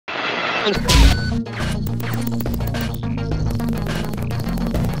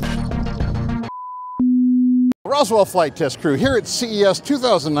Roswell Flight Test Crew here at CES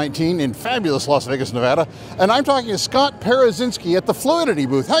 2019 in fabulous Las Vegas, Nevada. And I'm talking to Scott Parazynski at the Fluidity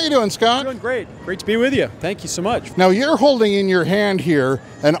booth. How you doing, Scott? Doing great. Great to be with you. Thank you so much. Now you're holding in your hand here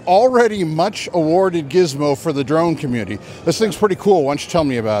an already much awarded gizmo for the drone community. This thing's pretty cool. Why don't you tell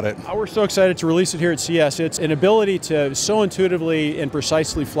me about it? We're so excited to release it here at CES. It's an ability to so intuitively and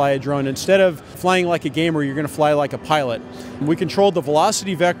precisely fly a drone. Instead of flying like a gamer, you're going to fly like a pilot. We control the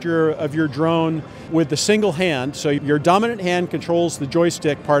velocity vector of your drone with the single hand. So your dominant hand controls the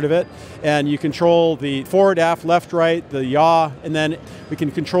joystick part of it, and you control the forward, aft, left, right, the yaw, and then we can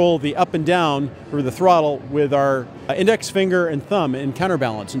control the up and down, or the throttle, with our index finger and thumb in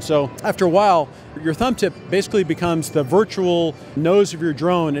counterbalance. And so after a while, your thumb tip basically becomes the virtual nose of your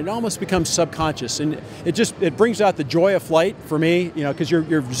drone. It almost becomes subconscious, and it brings out the joy of flight for me, you know, because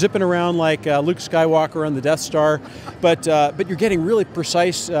you're zipping around like Luke Skywalker on the Death Star, but you're getting really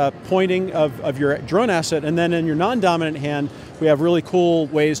precise pointing of your drone asset, and then in your non-dominant hand, we have really cool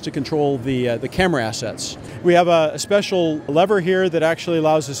ways to control the camera assets. We have a special lever here that actually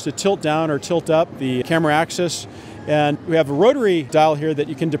allows us to tilt down or tilt up the camera axis, and we have a rotary dial here that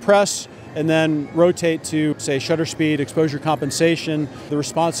you can depress and then rotate to, say, shutter speed, exposure compensation, the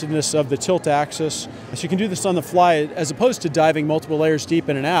responsiveness of the tilt axis. So you can do this on the fly as opposed to diving multiple layers deep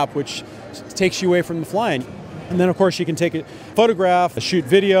in an app, which takes you away from the flying. And then, of course, you can take a photograph, shoot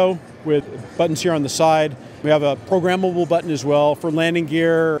video with buttons here on the side. We have a programmable button as well for landing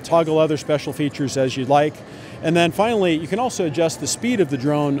gear, toggle other special features as you'd like. And then finally, you can also adjust the speed of the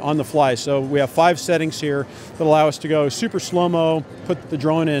drone on the fly. So we have 5 settings here that allow us to go super slow-mo, put the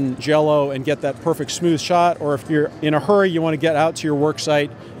drone in jello and get that perfect smooth shot. Or if you're in a hurry, you want to get out to your work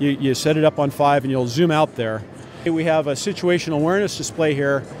site, you set it up on 5 and you'll zoom out there. We have a situational awareness display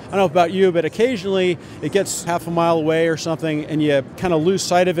here. I don't know about you, but occasionally it gets half a mile away or something and you kind of lose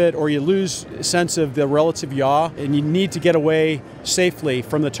sight of it, or you lose a sense of the relative yaw, and you need to get away safely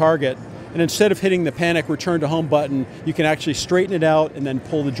from the target. And instead of hitting the panic return to home button, you can actually straighten it out and then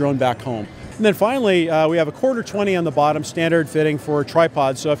pull the drone back home. And then finally, we have a 1/4-20 on the bottom, standard fitting for a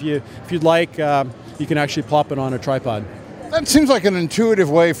tripod. So if you'd like, you can actually plop it on a tripod. That seems like an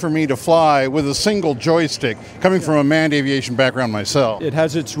intuitive way for me to fly with a single joystick, coming from a manned aviation background myself. It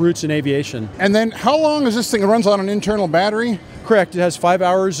has its roots in aviation. And then how long is this thing? It runs on an internal battery? Correct. It has 5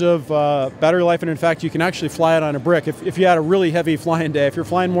 hours of battery life, and in fact, you can actually fly it on a brick. If you had a really heavy flying day, if you're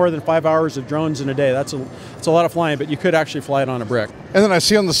flying more than 5 hours of drones in a day, that's a lot of flying, but you could actually fly it on a brick. And then I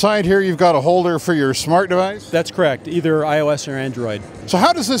see on the side here, you've got a holder for your smart device? That's correct, either iOS or Android. So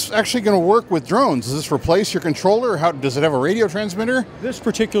how does this actually going to work with drones? Does this replace your controller? How does it have a radio transmitter? This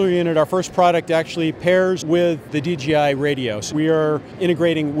particular unit, our first product, actually pairs with the DJI radio. So we are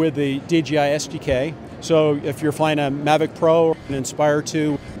integrating with the DJI SDK. So if you're flying a Mavic Pro, an Inspire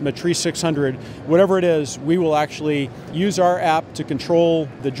 2, Matrice 600, whatever it is, we will actually use our app to control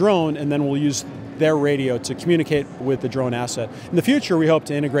the drone, and then we'll use their radio to communicate with the drone asset. In the future, we hope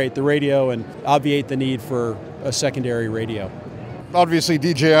to integrate the radio and obviate the need for a secondary radio. Obviously,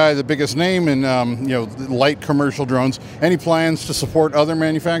 DJI, the biggest name in light commercial drones. Any plans to support other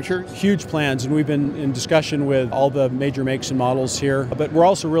manufacturers? Huge plans, and we've been in discussion with all the major makes and models here. But we're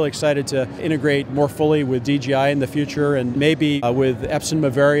also really excited to integrate more fully with DJI in the future, and maybe with Epson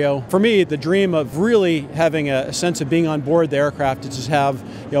Maverio. For me, the dream of really having a sense of being on board the aircraft is to have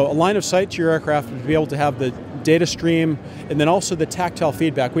a line of sight to your aircraft, to be able to have the data stream, and then also the tactile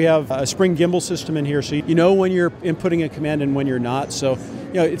feedback. We have a spring gimbal system in here, so you know when you're inputting a command and when you're not. So,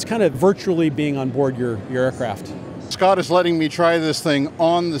 it's kind of virtually being on board your aircraft. Scott is letting me try this thing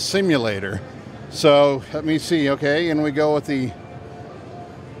on the simulator. So let me see, okay, and we go with the,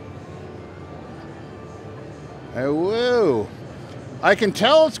 oh, whoa. I can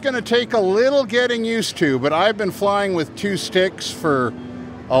tell it's going to take a little getting used to, but I've been flying with 2 sticks for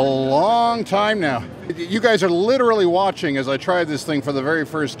a long time now. You guys are literally watching as I tried this thing for the very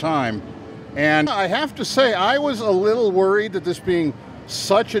first time. And I have to say, I was a little worried that this being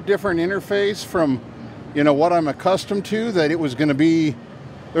such a different interface from, what I'm accustomed to, that it was going to be,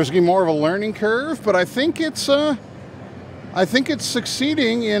 there's going to be more of a learning curve. But I think it's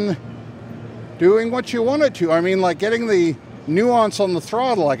succeeding in doing what you want it to. I mean, like getting the nuance on the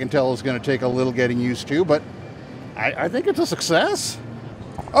throttle, I can tell is going to take a little getting used to, but I think it's a success.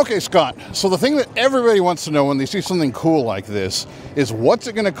 Okay, Scott, so the thing that everybody wants to know when they see something cool like this is what's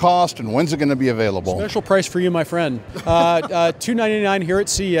it going to cost and when's it going to be available? Special price for you, my friend. $299 here at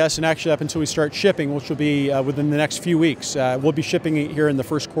CES, and actually up until we start shipping, which will be within the next few weeks. We'll be shipping it here in the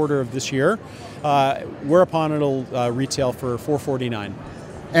first quarter of this year, whereupon it'll retail for $449.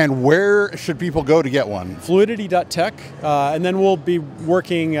 And where should people go to get one? Fluidity.tech, and then we'll be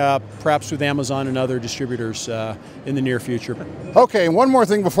working perhaps with Amazon and other distributors in the near future. Okay, one more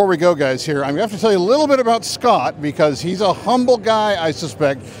thing before we go, guys, here. I'm going to have to tell you a little bit about Scott, because he's a humble guy, I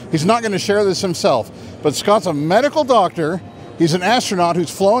suspect. He's not going to share this himself. But Scott's a medical doctor. He's an astronaut who's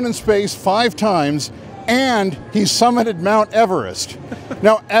flown in space 5 times, and he summited Mount Everest.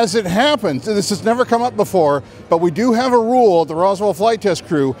 Now, as it happens, this has never come up before, but we do have a rule at the Roswell Flight Test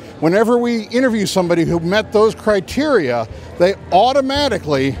Crew. Whenever we interview somebody who met those criteria, they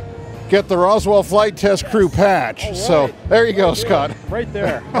automatically get the Roswell Flight Test Crew patch. Right. So there you go, Scott. Right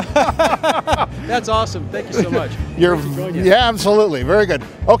there. That's awesome. Thank you so much. Yeah, absolutely. Very good.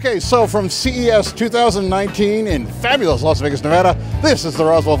 Okay, so from CES 2019 in fabulous Las Vegas, Nevada, this is the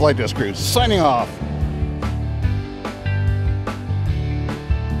Roswell Flight Test Crew signing off.